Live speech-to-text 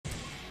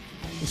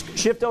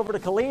Shift over to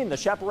Killeen. The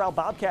Chaparral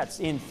Bobcats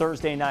in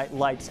Thursday Night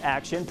Lights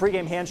action.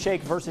 Pregame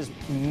handshake versus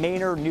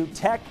Manor New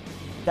Tech.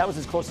 That was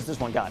as close as this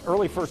one got.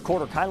 Early first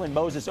quarter, Kylan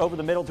Moses over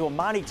the middle to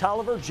Amani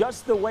Tolliver.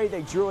 Just the way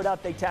they drew it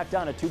up, they tacked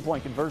on a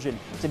two-point conversion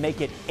to make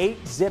it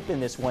 8-zip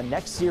in this one.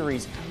 Next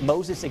series,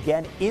 Moses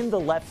again in the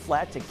left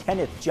flat to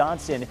Kenneth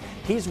Johnson.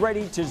 He's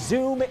ready to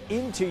zoom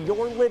into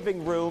your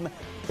living room.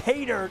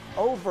 Pay dirt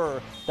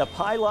over the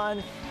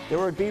pylon. There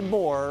would be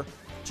more.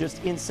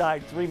 Just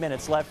inside 3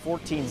 minutes left,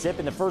 14-zip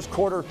in the first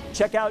quarter.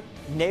 Check out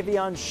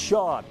Navion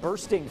Shaw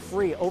bursting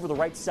free over the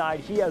right side.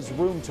 He has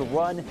room to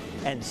run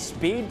and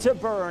speed to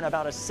burn.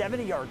 About a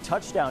 70-yard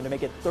touchdown to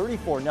make it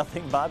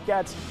 34-0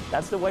 Bobcats.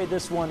 That's the way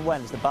this one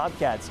went. The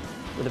Bobcats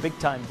with a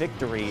big-time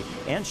victory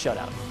and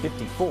shutout,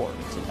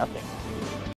 54-0.